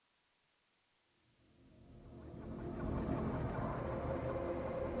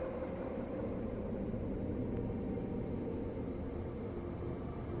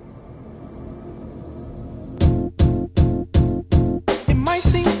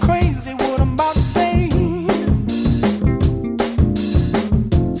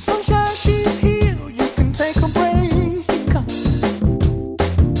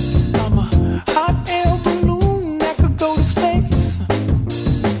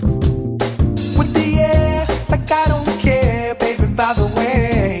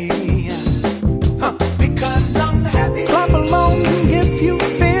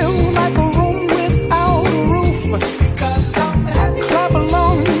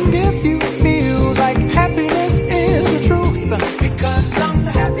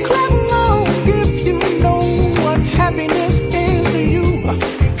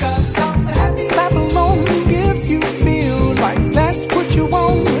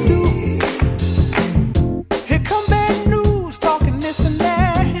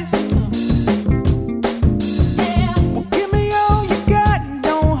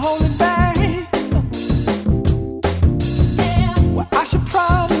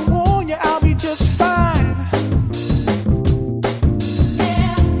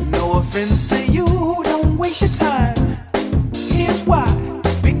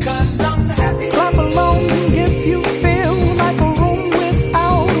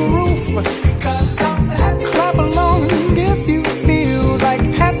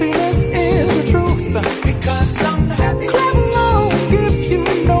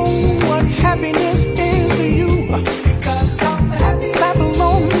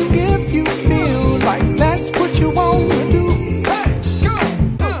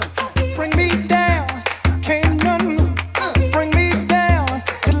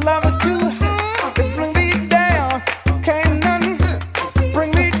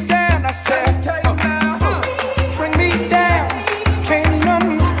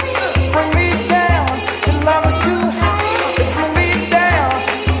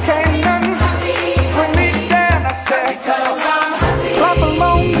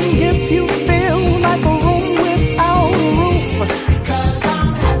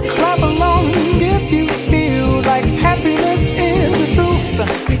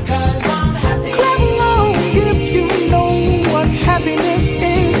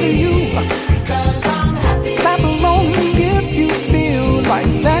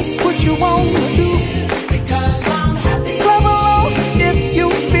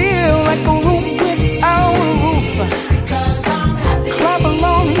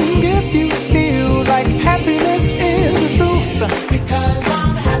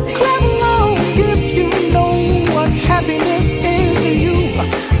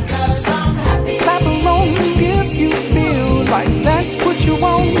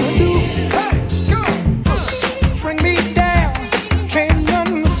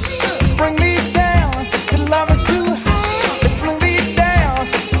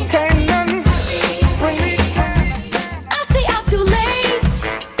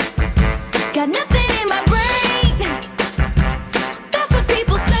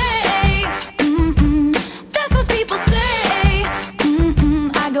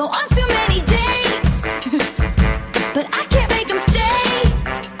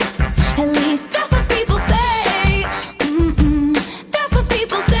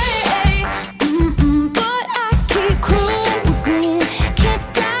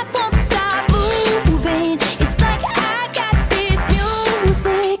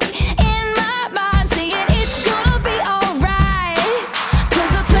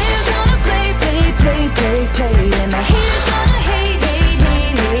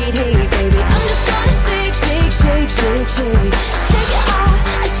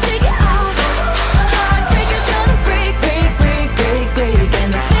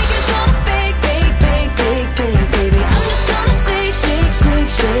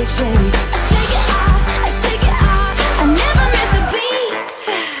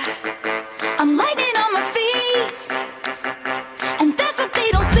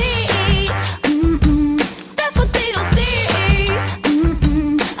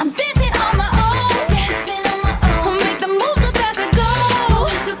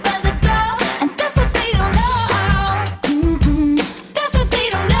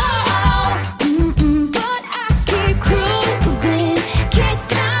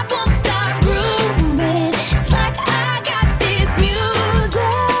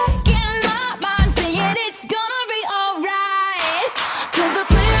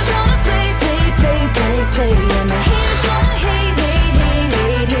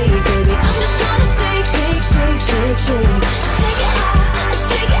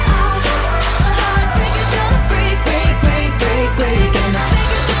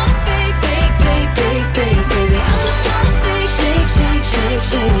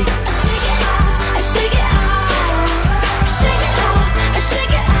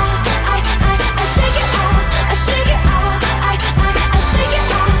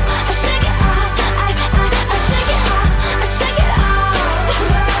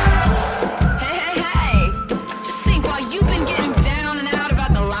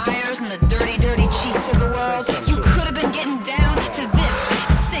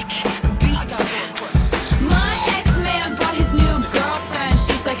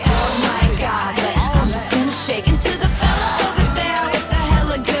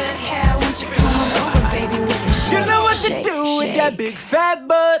that big fat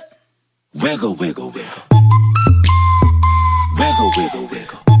butt. Wiggle, wiggle, wiggle. Wiggle, wiggle,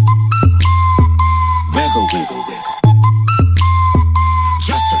 wiggle. Wiggle, wiggle, wiggle.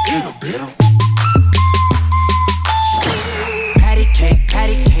 Just a little bit.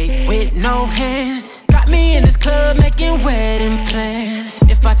 Patty cake with no hands. Got me in this club making wedding plans.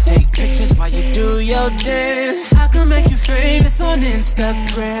 If I take pictures while you do your dance, I can make you famous on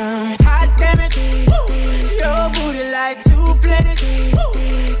Instagram. Hot damn it, woo. Your booty like 2 planets. Woo.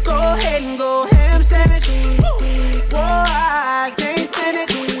 Go ahead and go ham sandwich. Woo. Whoa, I can't stand it,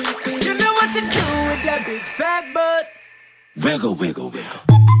 'cause you know what to do with that big fat butt. Wiggle, wiggle, wiggle.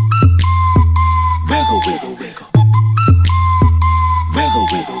 Wiggle, wiggle, wiggle. Wiggle,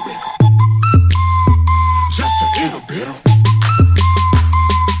 wiggle, wiggle. Just a little bit.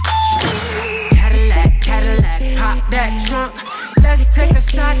 Cadillac, pop that trunk. Let's take a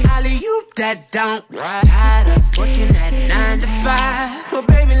shot, alley-oop that don't. Tired of working at 9 to 5. Well,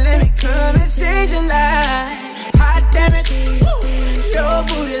 baby, let me come and change your life. Hot damn it, woo. Your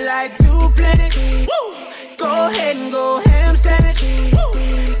booty like 2 planets. Woo. Go ahead and go ham sandwich. Woo.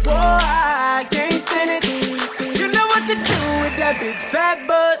 Whoa, I can't stand it, 'cause you know what to do with that big fat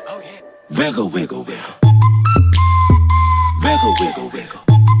butt. Oh, yeah. Wiggle, wiggle, wiggle. Wiggle, wiggle, wiggle.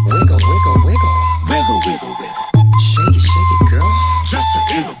 Wiggle, wiggle, wiggle. Wiggle, wiggle, wiggle. Shake it, girl. Just a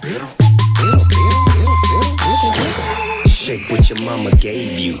little bit. Shake what your mama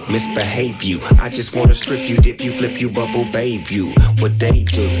gave you, misbehave you. I just wanna strip you, dip you, flip you, bubble bathe you. What they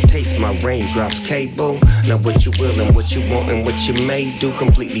do, taste my raindrops, cable. Now what you will and what you want and what you may do.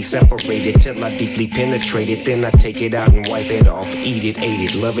 Completely separated till I deeply penetrate it. Then I take it out and wipe it off. Eat it, ate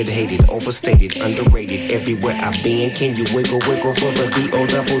it, love it, hate it. Overstated, underrated. Everywhere I've been, can you wiggle, wiggle for the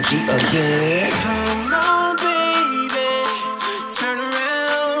D-O-double-G again? Come on, baby, turn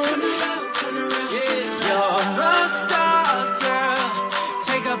around. Yeah, you're a star, girl.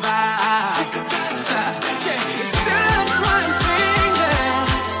 Take a bite. Yeah, it's just one thing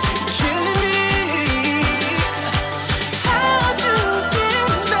that's killing me. How'd you get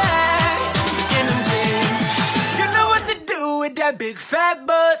back in them jeans? You know what to do with that big fat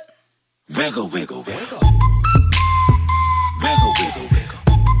butt. Wiggle, wiggle, wiggle. Wiggle, wiggle, wiggle.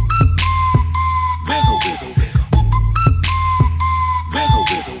 Wiggle, wiggle, wiggle. Wiggle,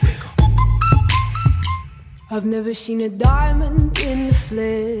 wiggle, wiggle. I've never seen a diamond in the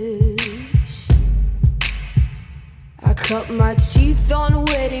flesh. I cut my teeth on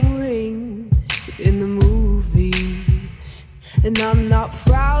wedding rings in the movies, and I'm not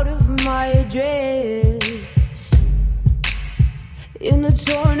proud of my address. In a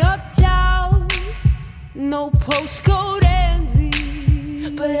torn up town, no postcode envy,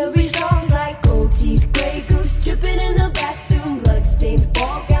 but every song's like gold teeth, grey goose dripping in the bathroom, bloodstains,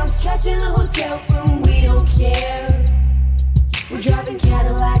 ball gowns, trash in the hotel room. We don't care. We're driving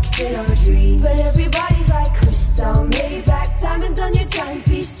Cadillacs in our dreams, but everybody's like crystal, Maybach, diamonds on your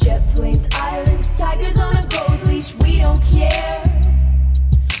timepiece, jet planes, islands, tigers on a gold leash. We don't care.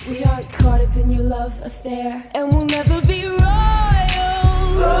 We aren't caught up in your love affair, and we'll never be royals.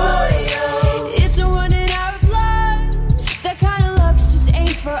 It's a run in our blood. That kind of luck's just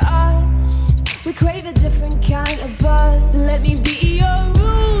ain't for us. We crave a different kind of buzz. Let me be your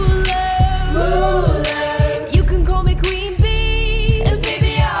ruler. You can call me Queen Bee, and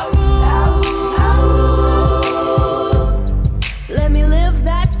baby I'll rule. Let me live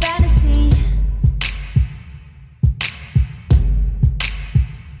that fantasy.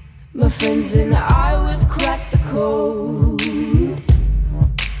 My friends and I, we've cracked the code.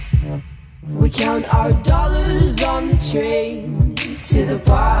 We count our dollars on the train to the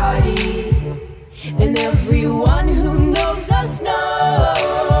party, and everyone who knows us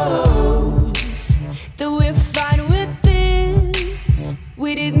knows that we're fine with this.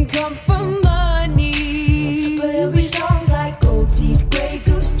 We didn't come for money, but every song's like gold teeth, grey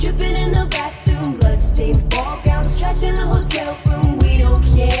goose dripping in the bathroom, bloodstains, ball gowns, trash in the hotel room. We don't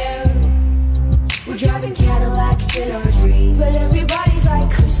care. We're driving Cadillacs in our dreams, but everybody's like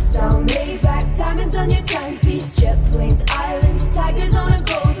crystal, Maybach, diamonds on your timepiece, jet planes, islands, tigers on a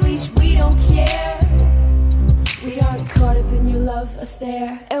gold leash. We don't care. We aren't caught up in your love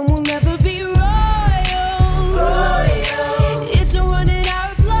affair, and we'll never be royals. It's a run in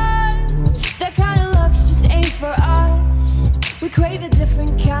our blood. That kind of luck's just ain't for us. We crave a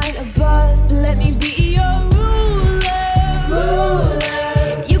different kind of buzz. Let me be your ruler.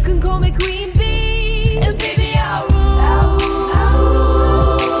 You can call me Queen Bee, and baby I'll rule.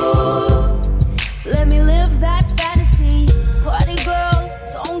 Let me live that fantasy. Party girls,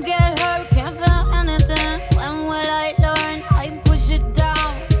 don't get hurt, can't feel anything. When will I learn? I push it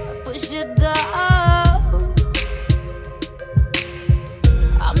down,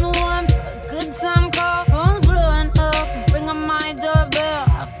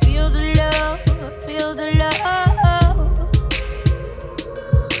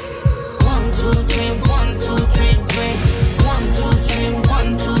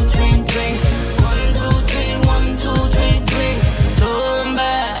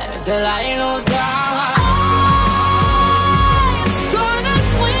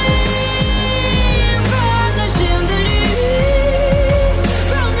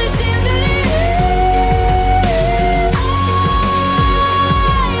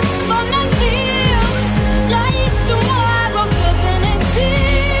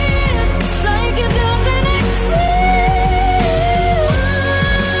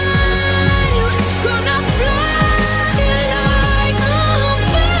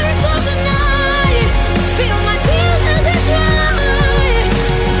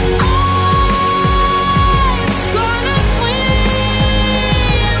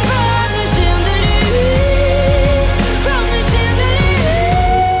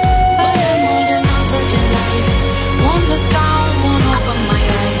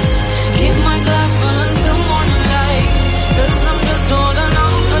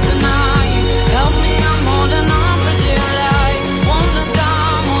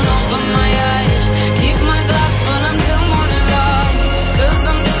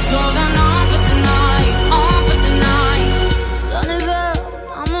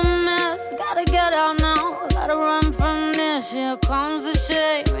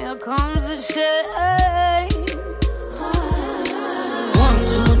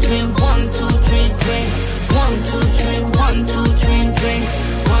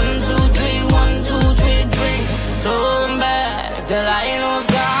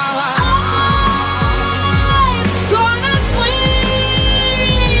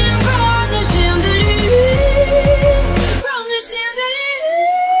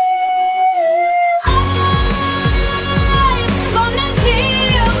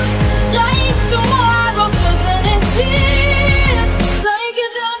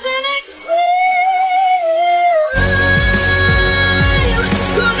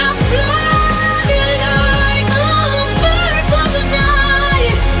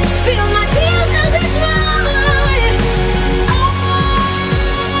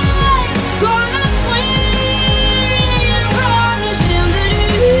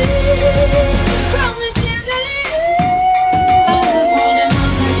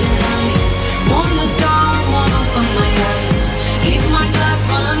 glass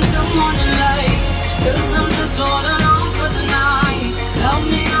full until morning light. Cause I'm just holding on for tonight. Help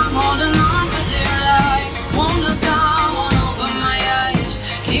me, I'm holding on for dear life. Won't look down, won't open my eyes.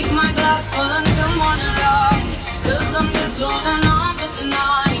 Keep my glass full until morning light. Cause I'm just holding on for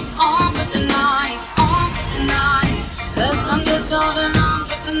tonight. On for tonight, on for tonight. Cause I'm just holding on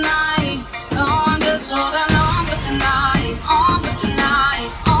for tonight. Oh, I'm just holding on for tonight. On for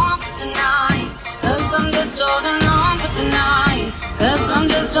tonight, on for tonight. Cause I'm just holding on for tonight. Cause I'm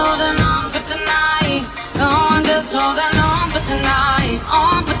just holding on for tonight. Oh, I'm just holding on for tonight.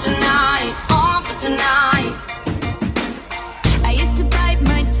 On for tonight, on for tonight.